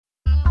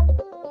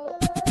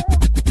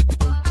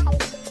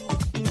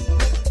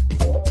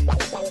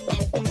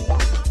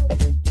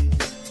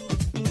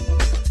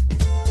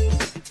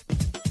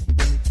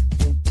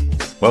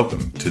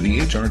Welcome to the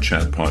HR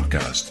Chat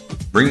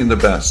podcast, bringing the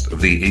best of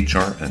the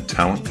HR and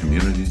talent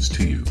communities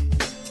to you.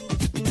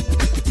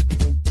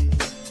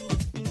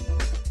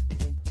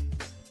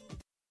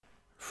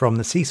 From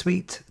the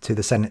C-suite to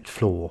the Senate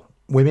floor,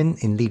 women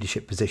in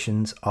leadership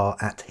positions are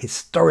at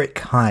historic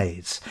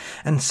highs,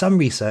 and some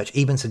research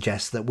even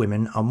suggests that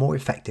women are more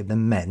effective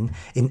than men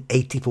in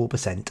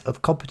 84%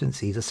 of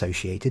competencies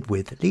associated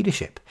with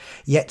leadership.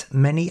 Yet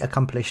many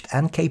accomplished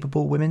and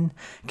capable women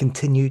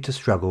continue to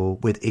struggle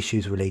with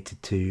issues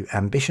related to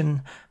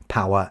ambition,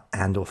 power,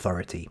 and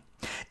authority.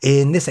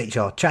 In this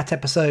HR Chat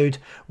episode,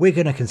 we're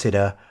going to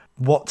consider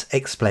what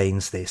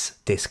explains this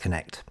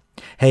disconnect.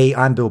 Hey,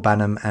 I'm Bill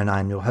Banham and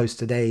I'm your host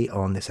today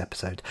on this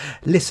episode.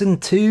 Listen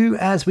to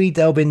as we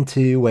delve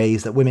into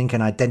ways that women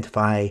can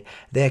identify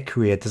their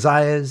career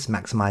desires,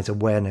 maximize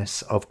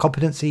awareness of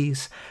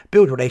competencies,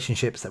 build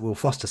relationships that will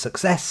foster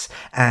success,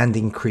 and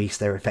increase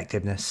their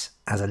effectiveness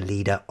as a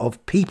leader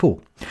of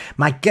people.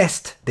 My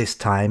guest this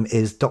time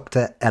is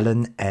Dr.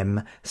 Ellen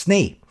M.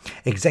 Snee,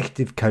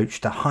 Executive Coach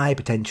to high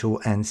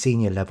potential and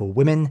senior level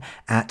women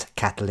at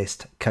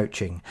Catalyst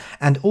Coaching,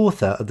 and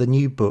author of the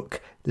new book,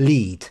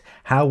 Lead: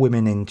 How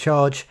Women in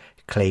Charge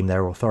Claim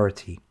Their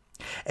Authority.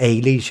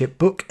 A leadership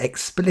book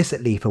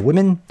explicitly for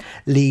women,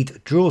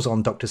 Lead draws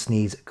on Dr.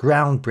 Snee's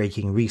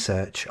groundbreaking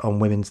research on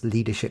women's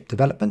leadership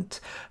development,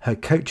 her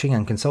coaching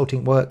and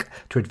consulting work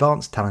to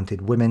advance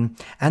talented women,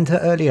 and her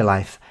earlier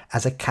life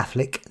as a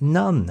Catholic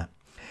nun.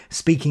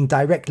 Speaking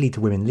directly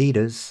to women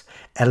leaders,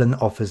 Ellen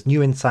offers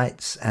new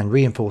insights and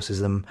reinforces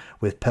them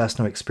with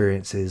personal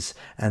experiences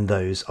and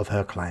those of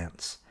her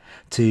clients.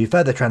 To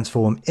further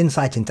transform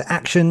insight into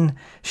action,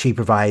 she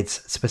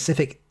provides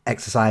specific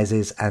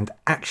exercises and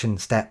action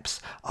steps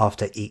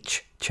after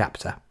each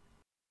chapter.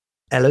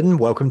 Ellen,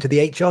 welcome to the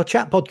HR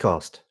Chat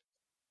podcast.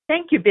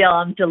 Thank you, Bill.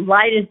 I'm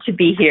delighted to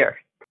be here.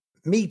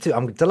 Me too.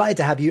 I'm delighted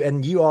to have you.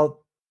 And you are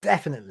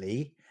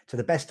definitely, to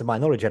the best of my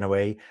knowledge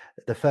anyway,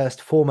 the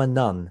first former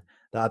nun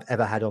that I've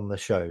ever had on the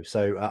show.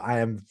 So I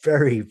am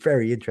very,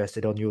 very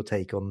interested on your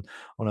take on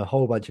a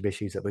whole bunch of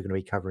issues that we're going to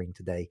be covering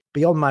today.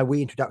 Beyond my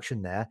wee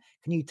introduction there,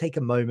 can you take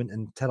a moment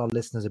and tell our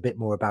listeners a bit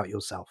more about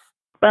yourself?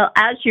 Well,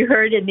 as you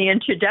heard in the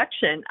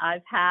introduction,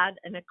 I've had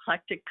an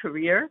eclectic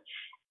career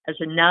as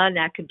a nun,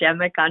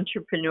 academic,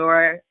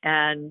 entrepreneur,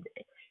 and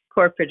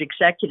corporate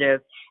executive.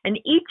 And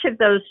each of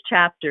those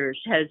chapters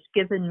has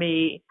given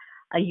me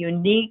a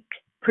unique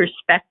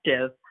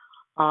perspective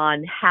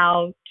on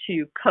how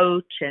to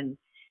coach and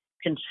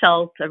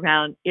consult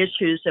around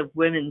issues of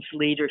women's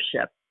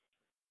leadership.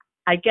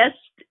 I guess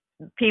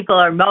people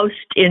are most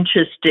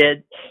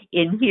interested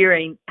in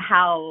hearing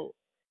how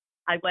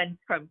I went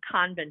from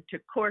convent to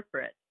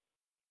corporate.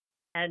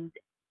 And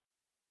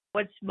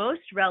what's most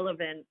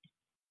relevant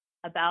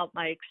about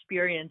my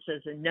experience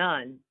as a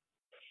nun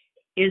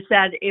is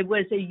that it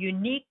was a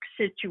unique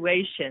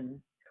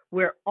situation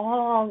where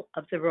all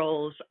of the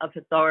roles of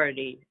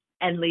authority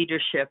and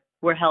leadership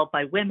were held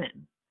by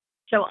women.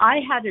 So I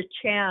had a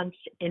chance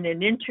in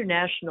an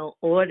international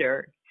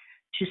order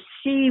to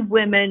see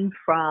women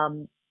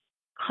from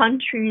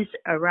countries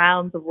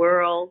around the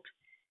world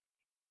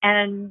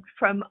and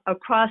from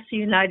across the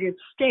United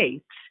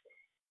States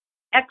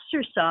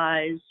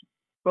exercise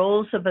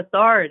roles of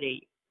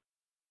authority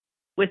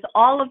with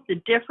all of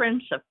the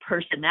difference of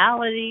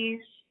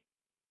personalities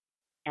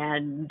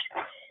and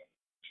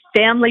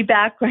family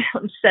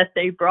backgrounds that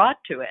they brought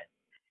to it.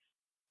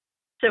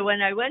 So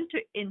when I went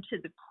into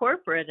the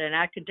corporate and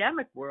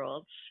academic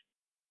worlds,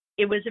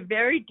 it was a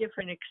very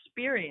different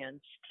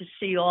experience to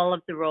see all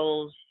of the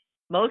roles,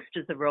 most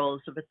of the roles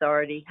of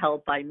authority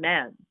held by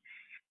men.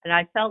 And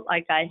I felt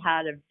like I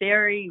had a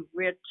very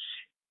rich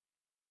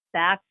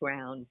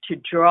background to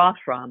draw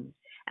from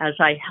as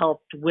I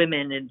helped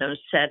women in those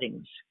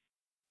settings.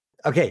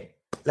 Okay,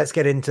 let's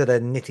get into the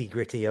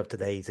nitty-gritty of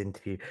today's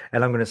interview.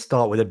 And I'm going to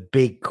start with a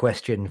big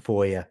question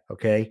for you,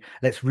 okay?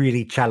 Let's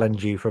really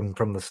challenge you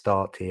from the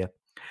start here.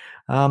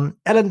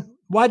 Ellen,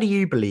 why do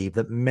you believe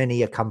that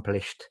many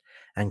accomplished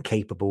and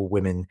capable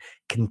women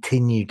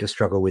continue to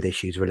struggle with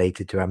issues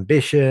related to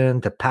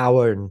ambition, to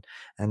power,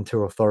 and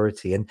to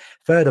authority? And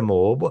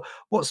furthermore,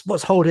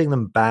 what's holding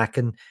them back?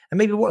 And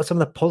maybe what are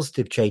some of the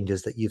positive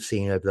changes that you've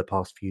seen over the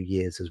past few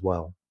years as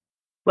well?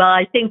 Well,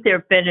 I think there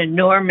have been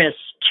enormous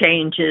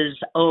changes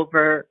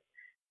over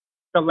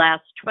the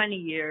last 20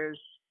 years,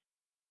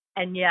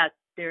 and yet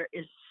there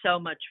is so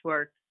much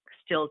work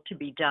still to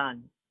be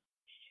done.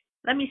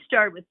 Let me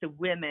start with the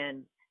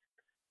women.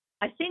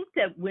 I think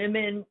that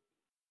women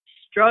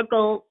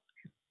struggle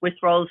with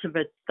roles of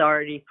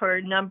authority for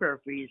a number of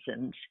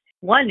reasons.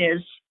 One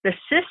is the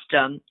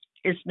system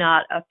is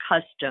not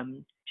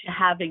accustomed to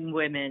having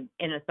women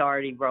in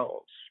authority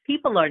roles.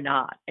 People are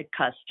not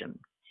accustomed.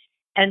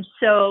 And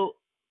so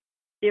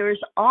there is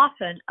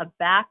often a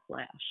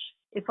backlash.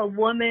 If a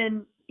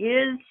woman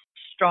is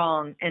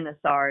strong in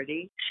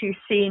authority, she's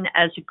seen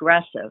as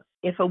aggressive.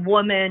 If a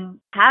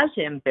woman has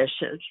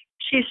ambitions,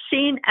 she's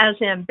seen as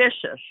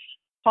ambitious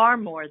far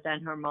more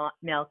than her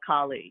male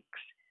colleagues.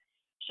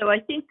 So I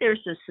think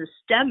there's a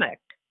systemic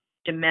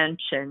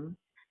dimension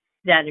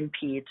that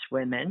impedes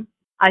women.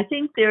 I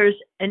think there's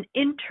an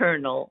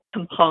internal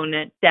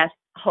component that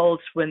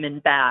holds women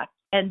back.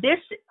 And this,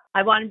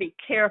 I want to be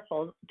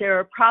careful. There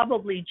are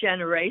probably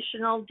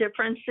generational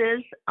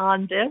differences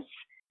on this,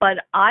 but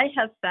I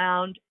have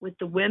found with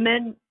the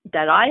women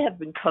that I have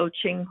been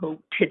coaching, who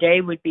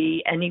today would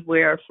be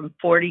anywhere from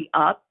 40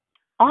 up,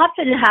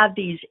 often have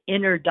these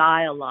inner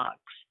dialogues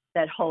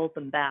that hold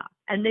them back.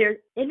 And they're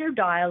inner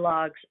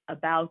dialogues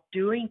about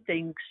doing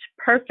things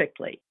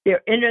perfectly.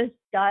 They're inner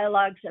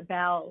dialogues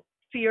about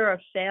fear of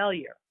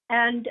failure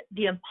and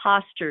the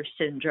imposter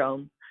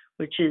syndrome,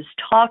 which is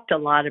talked a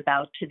lot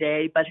about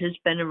today, but has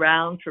been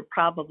around for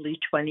probably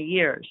 20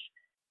 years.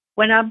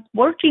 When I'm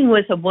working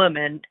with a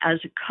woman as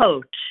a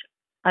coach,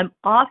 I'm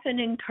often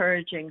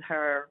encouraging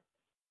her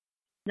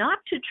not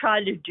to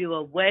try to do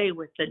away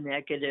with the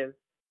negative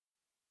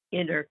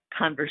inner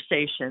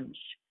conversations,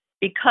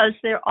 because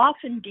they're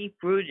often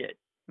deep-rooted,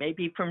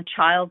 maybe from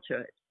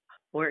childhood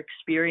or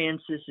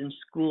experiences in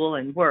school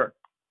and work,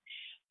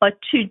 but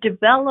to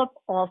develop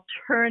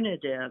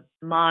alternative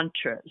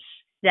mantras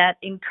that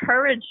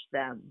encourage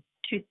them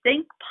to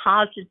think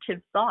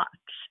positive thoughts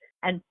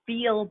and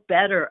feel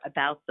better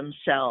about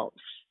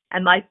themselves.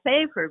 And my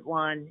favorite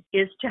one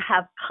is to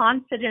have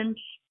confidence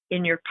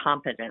in your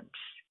competence.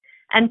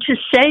 And to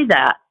say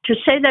that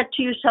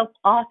to yourself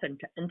often,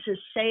 and to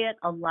say it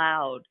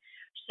aloud,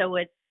 so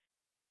it's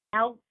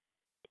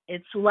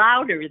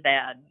louder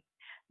than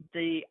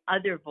the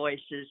other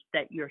voices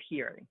that you're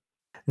hearing.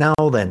 Now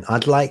then,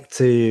 I'd like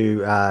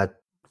to,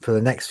 for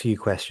the next few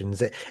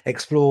questions,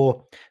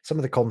 explore some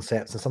of the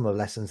concepts and some of the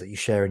lessons that you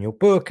share in your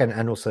book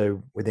and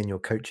also within your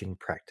coaching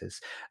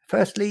practice.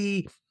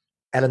 Firstly,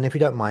 Ellen, if you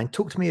don't mind,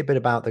 talk to me a bit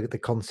about the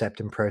concept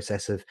and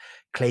process of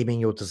claiming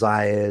your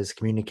desires,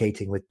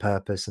 communicating with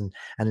purpose, and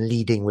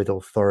leading with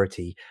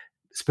authority.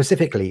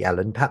 Specifically,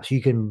 Ellen, perhaps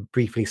you can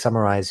briefly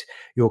summarize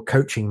your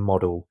coaching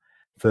model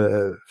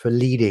for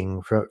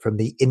leading from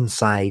the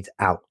inside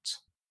out.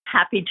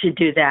 Happy to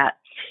do that.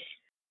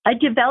 I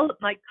developed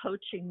my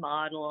coaching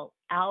model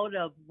out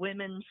of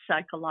women's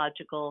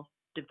psychological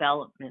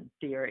development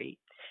theory,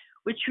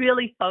 which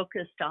really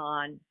focused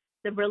on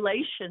the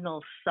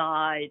relational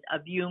side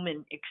of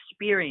human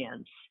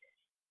experience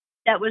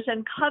that was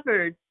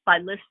uncovered by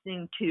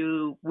listening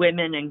to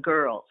women and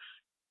girls.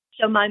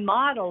 So my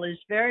model is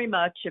very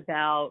much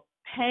about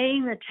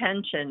paying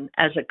attention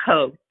as a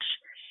coach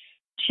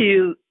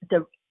to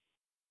the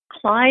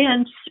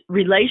client's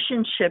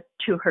relationship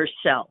to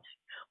herself.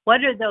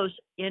 What are those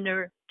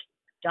inner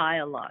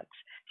dialogues?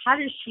 How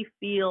does she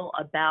feel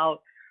about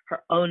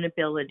her own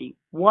ability?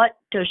 What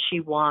does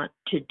she want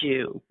to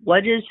do?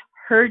 What is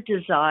her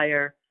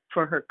desire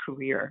for her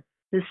career?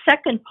 The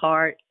second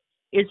part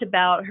is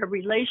about her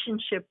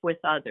relationship with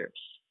others.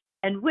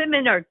 And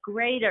women are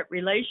great at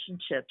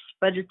relationships,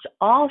 but it's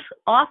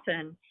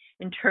often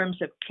in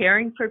terms of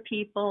caring for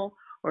people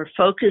or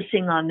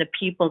focusing on the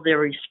people they're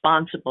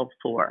responsible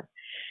for.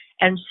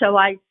 And so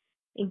I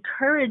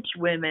encourage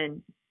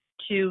women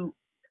to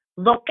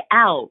look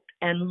out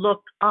and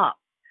look up.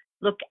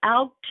 Look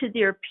out to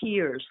their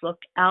peers, look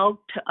out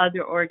to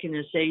other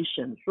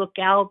organizations, look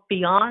out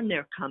beyond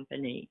their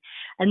company,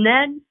 and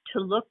then to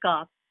look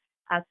up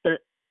at the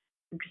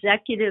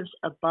executives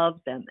above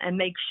them and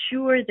make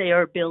sure they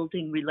are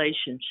building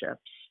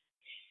relationships.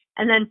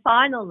 And then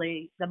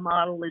finally, the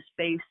model is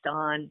based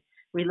on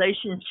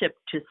relationship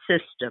to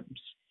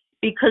systems,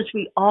 because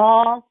we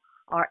all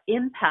are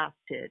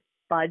impacted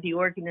by the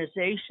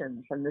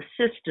organizations and the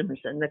systems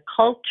and the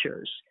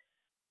cultures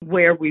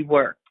where we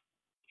work.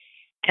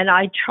 And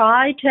I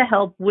try to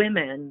help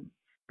women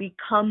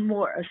become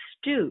more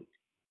astute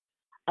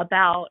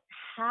about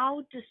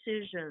how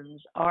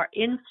decisions are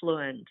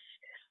influenced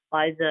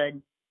by the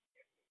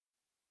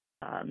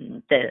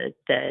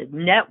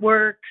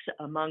networks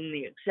among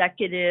the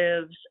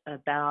executives,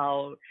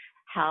 about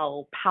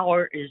how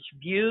power is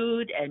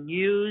viewed and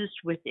used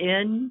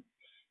within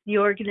the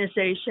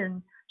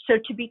organization. So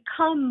to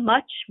become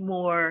much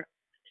more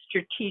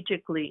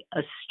strategically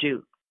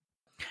astute.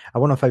 I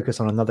want to focus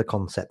on another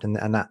concept,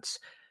 and that's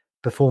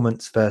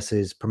performance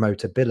versus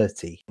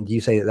promotability. And you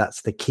say that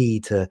that's the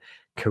key to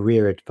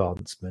career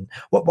advancement.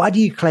 Why do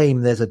you claim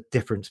there's a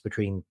difference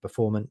between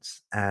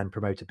performance and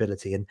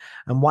promotability,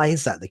 and why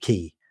is that the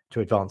key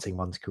to advancing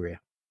one's career?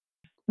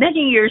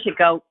 Many years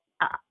ago,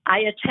 I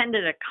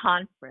attended a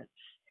conference,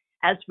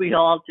 as we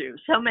all do,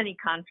 so many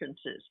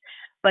conferences.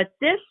 But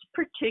this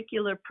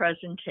particular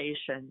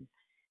presentation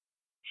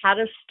had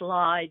a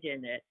slide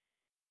in it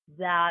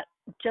that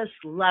just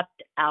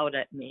leapt out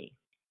at me.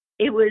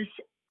 It was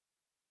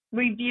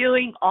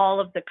reviewing all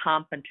of the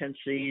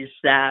competencies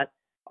that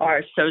are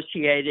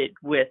associated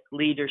with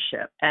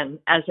leadership. And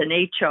as an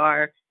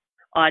HR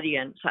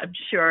audience, I'm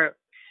sure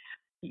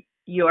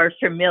you're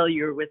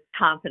familiar with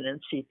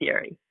competency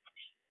theory.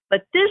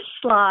 But this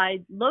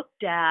slide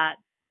looked at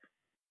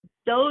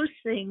those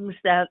things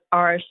that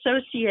are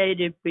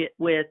associated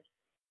with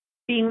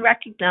being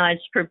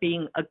recognized for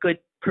being a good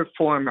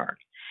performer.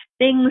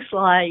 Things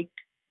like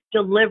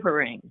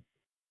delivering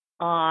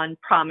on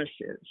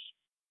promises,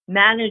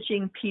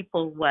 managing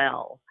people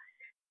well,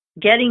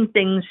 getting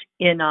things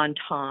in on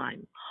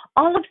time,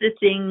 all of the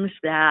things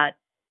that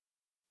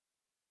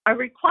are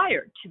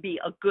required to be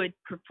a good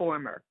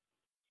performer.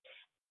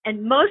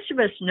 And most of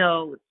us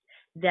know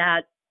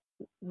that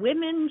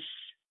women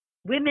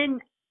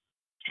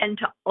tend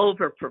to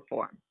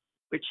overperform,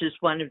 which is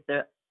one of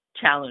the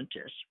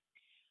challenges.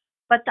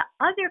 But the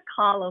other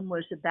column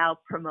was about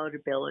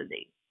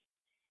promotability.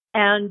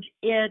 And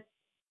it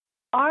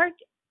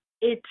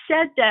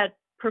said that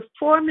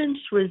performance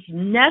was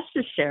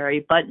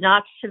necessary but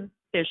not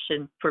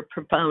sufficient for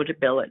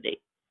promotability.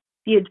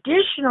 The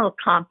additional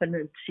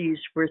competencies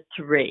were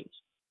 3.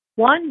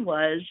 One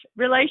was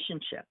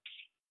relationships,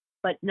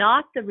 but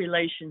not the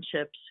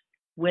relationships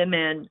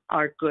women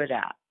are good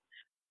at.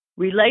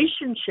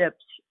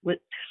 Relationships with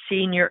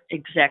senior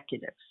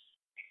executives.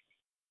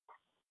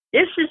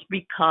 This is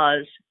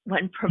because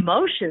when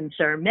promotions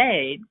are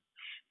made,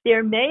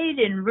 they're made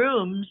in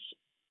rooms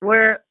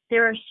where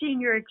there are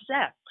senior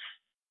execs.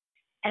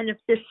 And if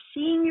the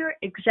senior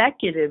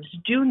executives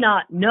do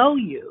not know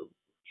you,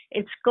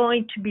 it's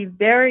going to be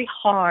very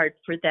hard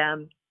for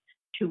them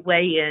to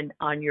weigh in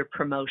on your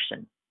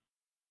promotion.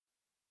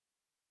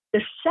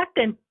 The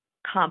second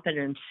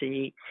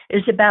competency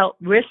is about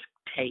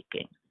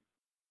risk-taking.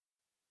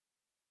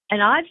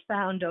 And I've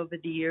found over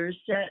the years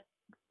that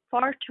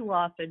far too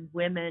often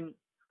women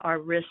are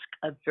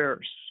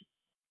risk-averse.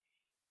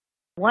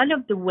 One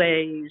of the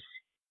ways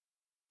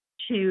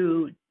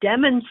to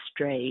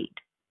demonstrate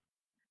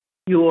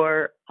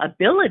your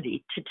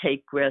ability to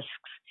take risks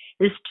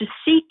is to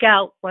seek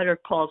out what are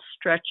called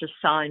stretch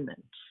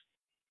assignments,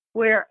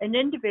 where an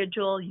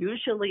individual,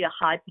 usually a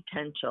high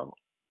potential,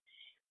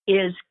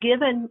 is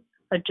given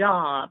a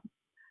job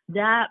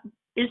that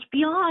is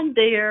beyond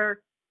their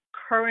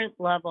current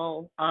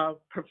level of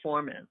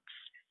performance.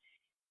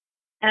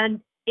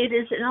 And it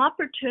is an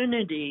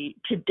opportunity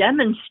to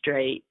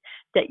demonstrate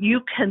that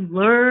you can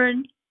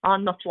learn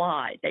on the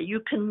fly, that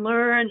you can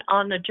learn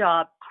on the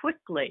job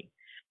quickly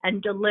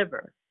and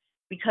deliver.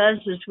 Because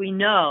as we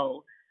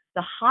know,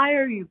 the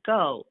higher you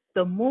go,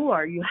 the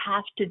more you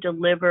have to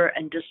deliver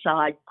and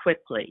decide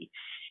quickly.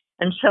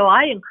 And so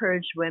I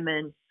encourage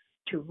women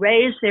to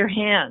raise their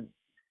hand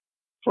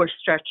for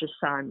stretch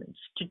assignments,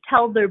 to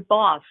tell their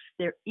boss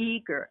they're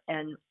eager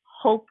and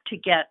hope to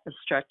get a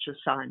stretch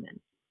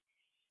assignment.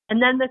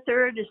 And then the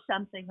third is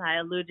something I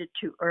alluded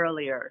to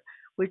earlier,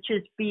 which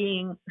is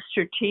being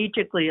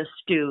strategically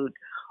astute,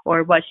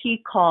 or what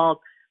he called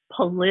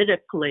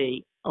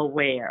politically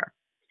aware.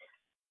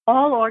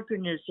 All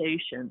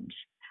organizations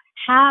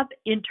have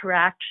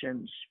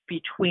interactions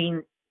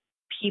between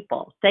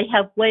people. They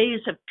have ways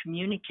of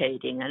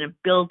communicating and of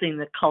building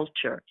the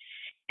culture.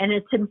 And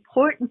it's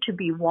important to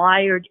be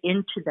wired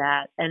into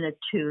that and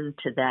attuned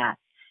to that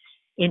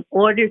in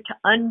order to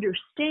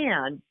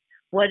understand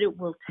what it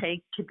will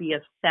take to be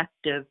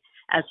effective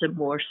as a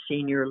more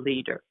senior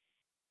leader.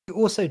 You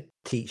also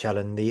teach,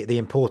 Ellen, the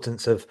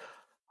importance of,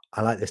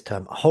 I like this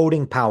term,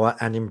 holding power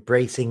and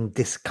embracing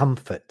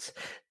discomfort.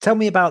 Tell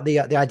me about the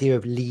idea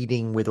of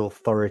leading with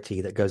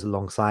authority that goes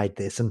alongside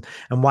this, and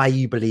why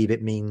you believe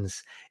it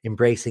means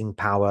embracing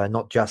power,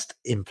 not just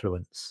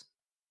influence.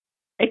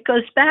 It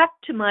goes back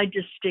to my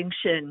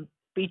distinction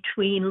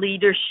between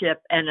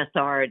leadership and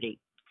authority.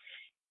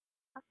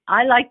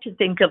 I like to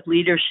think of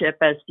leadership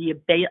as the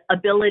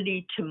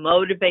ability to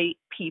motivate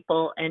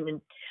people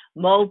and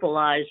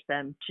mobilize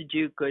them to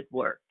do good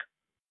work.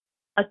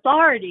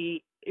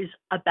 Authority is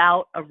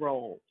about a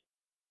role.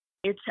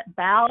 It's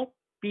about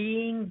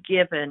being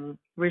given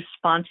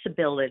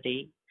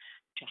responsibility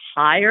to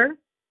hire,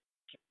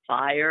 to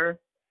fire,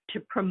 to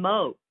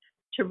promote,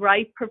 to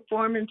write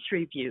performance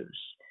reviews,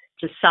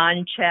 to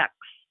sign checks,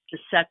 to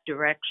set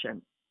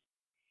direction.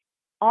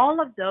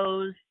 All of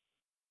those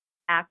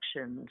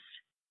actions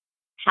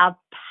have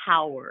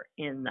power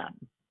in them.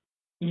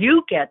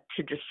 You get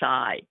to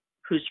decide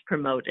who's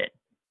promoted.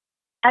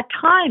 At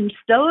times,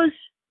 those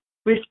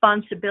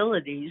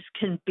responsibilities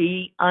can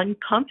be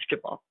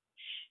uncomfortable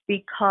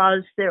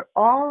because they're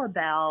all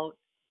about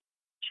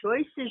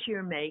choices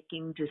you're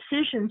making,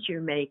 decisions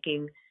you're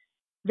making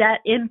that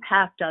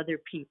impact other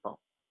people.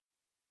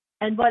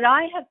 And what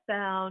I have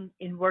found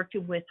in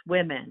working with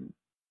women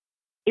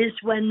is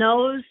when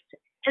those,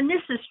 and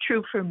this is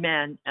true for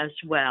men as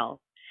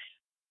well,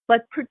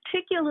 but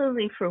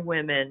particularly for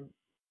women,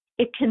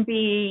 it can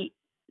be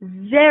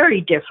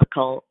very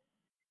difficult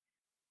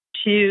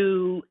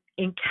to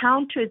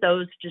encounter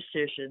those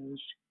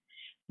decisions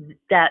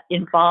that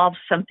involve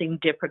something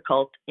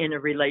difficult in a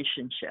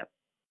relationship.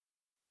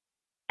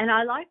 And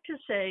I like to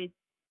say,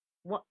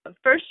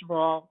 first of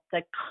all,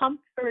 that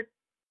comfort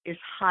is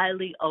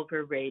highly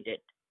overrated.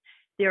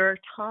 There are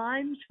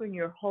times when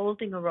you're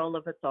holding a role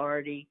of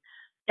authority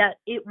that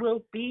it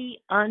will be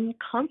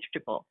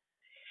uncomfortable.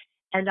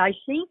 And I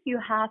think you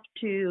have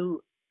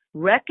to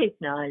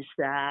recognize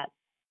that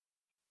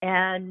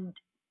and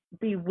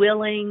be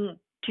willing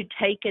to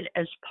take it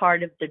as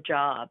part of the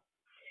job.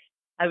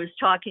 I was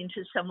talking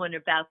to someone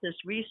about this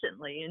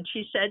recently, and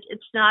she said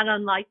it's not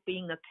unlike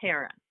being a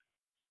parent.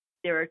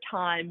 there are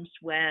times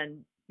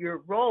when your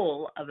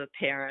role of a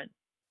parent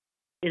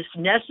is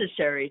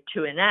necessary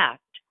to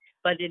enact,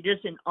 but it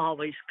isn't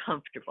always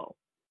comfortable.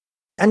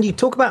 And you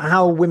talk about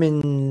how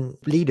women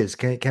leaders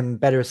can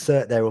better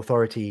assert their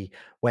authority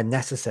when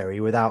necessary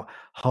without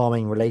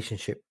harming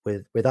relationship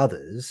with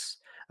others.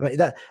 I mean,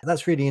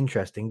 that's really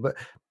interesting. But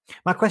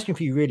my question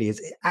for you really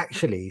is,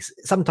 actually,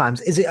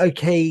 sometimes is it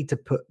okay to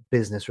put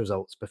business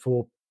results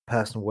before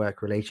personal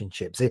work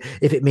relationships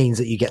if it means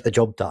that you get the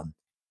job done?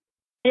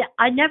 Yeah,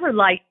 I never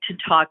like to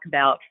talk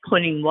about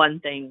putting one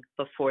thing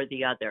before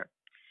the other.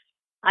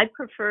 I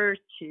prefer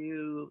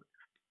to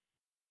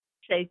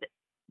say that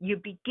you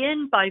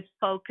begin by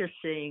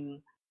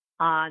focusing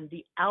on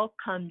the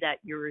outcome that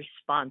you're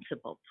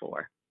responsible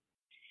for.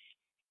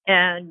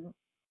 And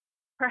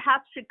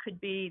perhaps it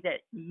could be that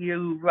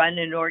you run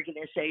an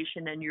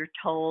organization and you're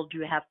told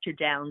you have to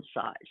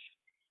downsize,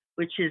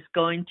 which is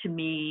going to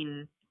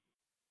mean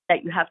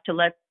that you have to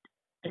let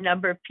a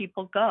number of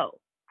people go.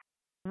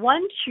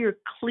 Once you're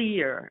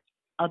clear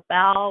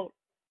about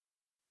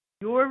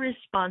your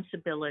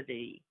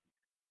responsibility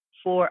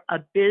for a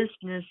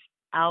business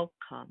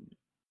outcome,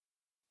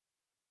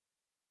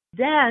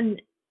 then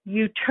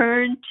you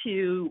turn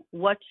to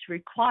what's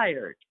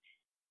required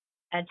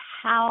and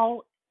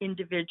how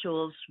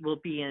individuals will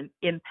be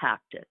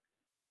impacted.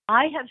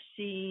 I have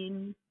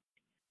seen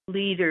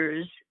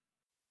leaders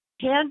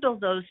handle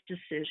those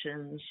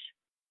decisions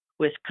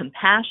with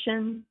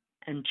compassion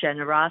and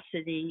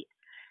generosity,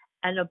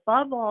 and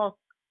above all,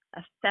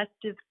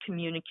 effective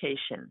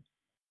communication.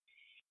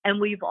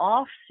 And we've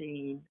all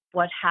seen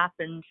what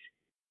happens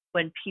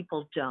when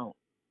people don't.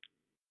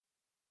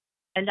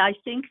 And I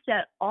think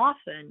that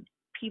often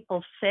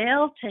people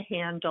fail to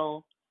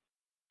handle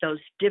those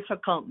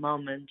difficult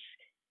moments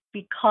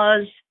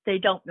because they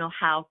don't know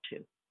how to,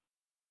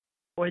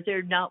 or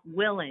they're not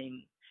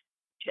willing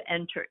to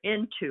enter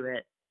into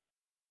it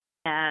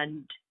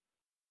and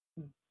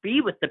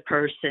be with the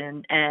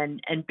person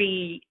and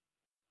be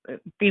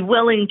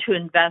willing to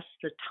invest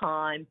the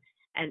time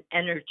and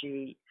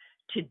energy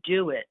to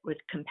do it with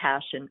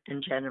compassion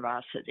and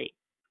generosity.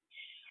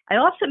 I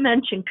also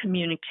mentioned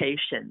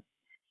communication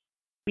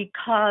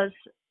because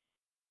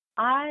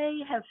I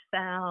have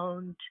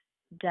found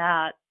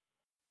that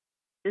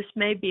this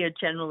may be a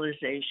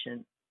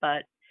generalization,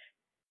 but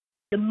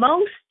the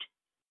most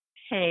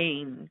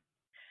pain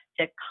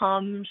that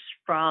comes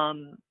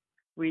from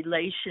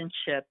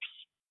relationships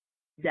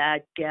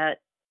that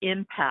get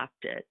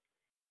impacted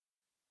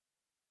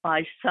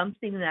by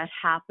something that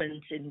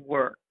happens in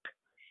work.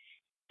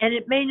 And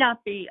it may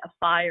not be a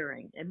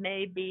firing, it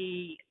may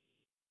be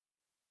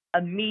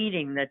a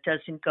meeting that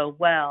doesn't go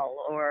well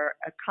or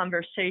a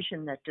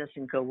conversation that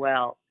doesn't go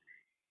well.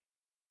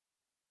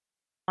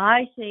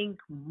 I think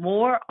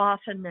more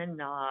often than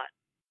not,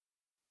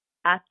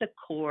 at the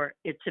core,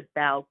 it's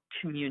about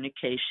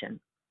communication.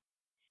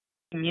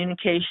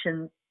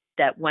 Communication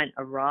that went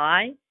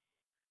awry,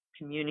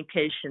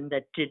 communication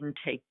that didn't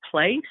take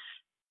place,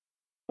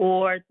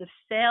 or the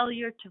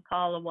failure to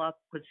follow up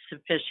with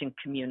sufficient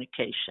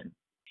communication.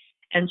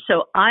 And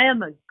so I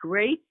am a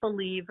great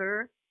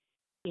believer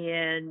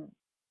in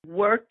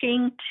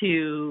working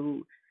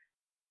to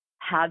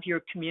have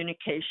your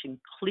communication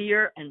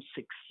clear and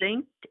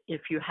succinct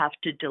if you have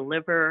to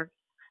deliver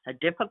a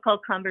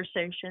difficult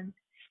conversation,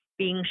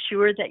 being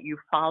sure that you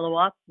follow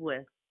up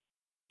with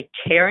a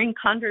caring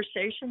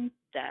conversation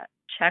that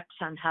checks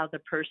on how the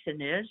person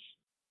is.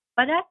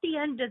 But at the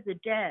end of the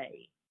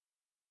day,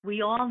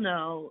 we all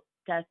know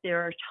that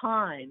there are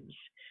times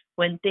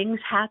when things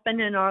happen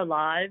in our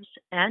lives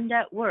and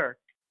at work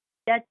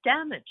that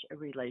damage a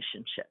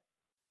relationship.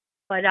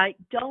 But I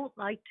don't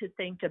like to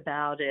think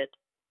about it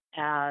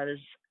as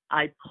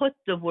I put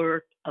the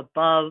work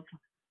above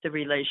the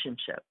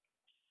relationship.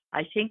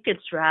 I think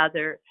it's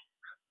rather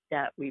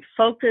that we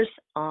focus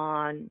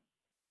on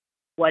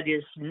what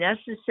is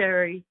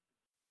necessary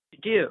to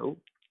do,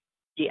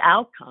 the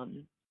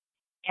outcome,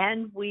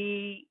 and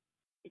we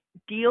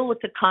deal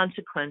with the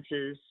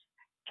consequences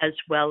as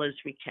well as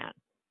we can.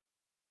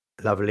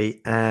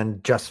 Lovely.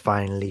 And just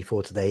finally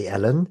for today,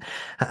 Ellen,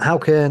 how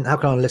can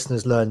our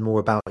listeners learn more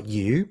about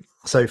you?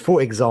 So,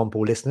 for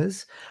example,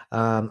 listeners,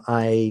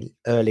 I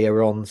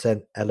earlier on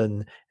sent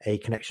Ellen a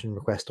connection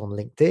request on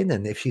LinkedIn,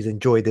 and if she's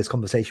enjoyed this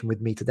conversation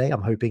with me today,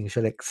 I'm hoping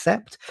she'll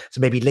accept.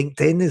 So maybe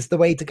LinkedIn is the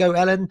way to go,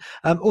 Ellen.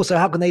 Also,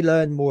 how can they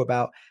learn more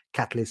about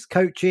Catalyst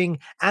Coaching?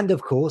 And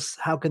of course,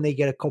 how can they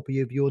get a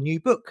copy of your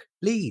new book,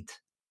 Lead?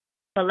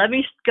 Well, let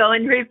me go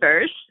in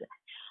reverse.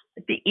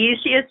 The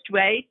easiest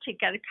way to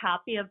get a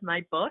copy of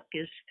my book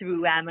is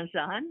through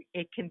Amazon.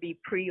 It can be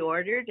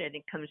pre-ordered and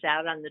it comes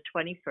out on the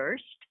 21st.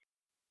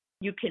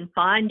 You can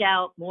find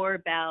out more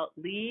about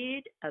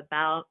Lead,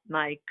 about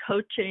my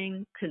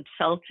coaching,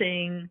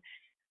 consulting,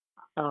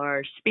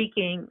 or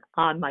speaking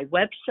on my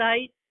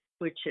website,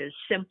 which is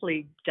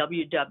simply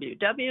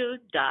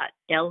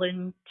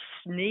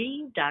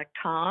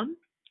www.ellensnee.com.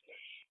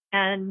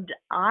 And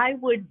I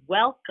would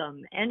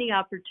welcome any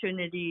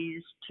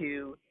opportunities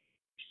to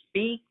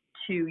speak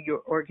to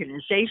your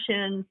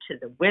organization, to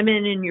the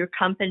women in your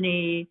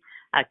company,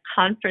 at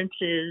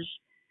conferences,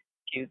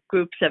 to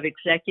groups of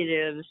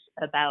executives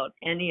about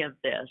any of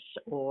this,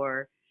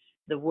 or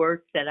the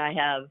work that I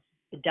have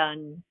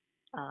done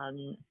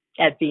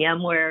at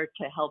VMware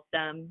to help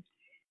them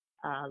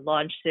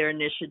launch their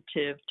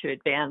initiative to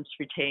advance,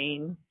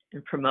 retain,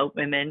 and promote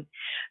women.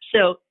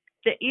 So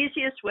the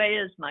easiest way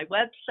is my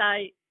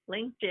website,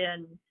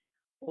 LinkedIn,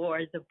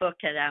 or the book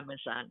at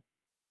Amazon.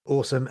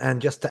 Awesome.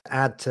 And just to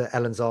add to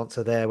Ellen's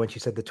answer there, when she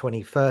said the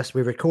 21st,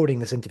 we're recording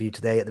this interview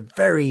today at the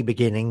very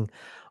beginning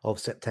of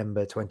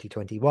September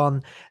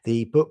 2021.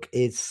 The book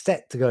is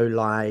set to go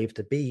live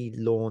to be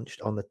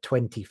launched on the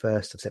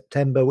 21st of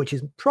September, which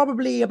is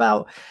probably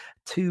about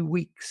 2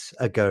 weeks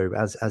ago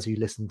as you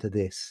listen to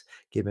this,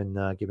 given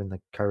the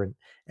current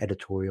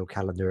editorial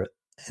calendar at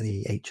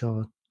the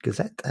HR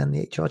Gazette and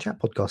the HR Chat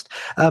podcast.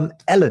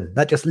 Ellen,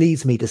 that just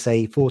leads me to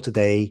say for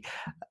today,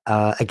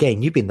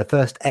 again, you've been the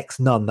first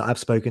ex-nun that I've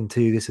spoken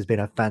to. This has been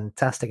a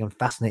fantastic and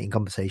fascinating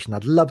conversation.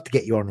 I'd love to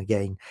get you on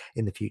again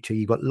in the future.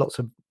 You've got lots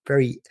of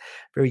very,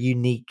 very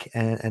unique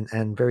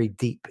and very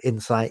deep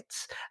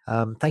insights.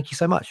 Thank you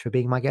so much for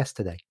being my guest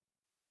today.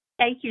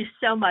 Thank you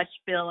so much,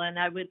 Bill. And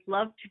I would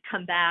love to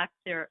come back.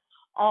 There are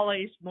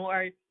always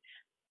more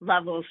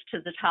levels to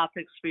the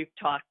topics we've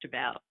talked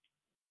about.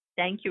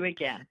 Thank you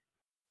again.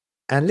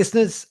 And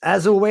listeners,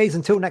 as always,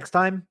 until next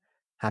time,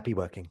 happy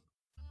working.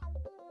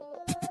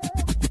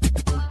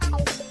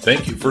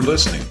 Thank you for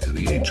listening to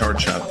the HR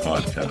Chat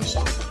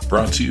podcast,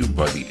 brought to you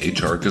by the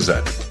HR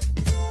Gazette.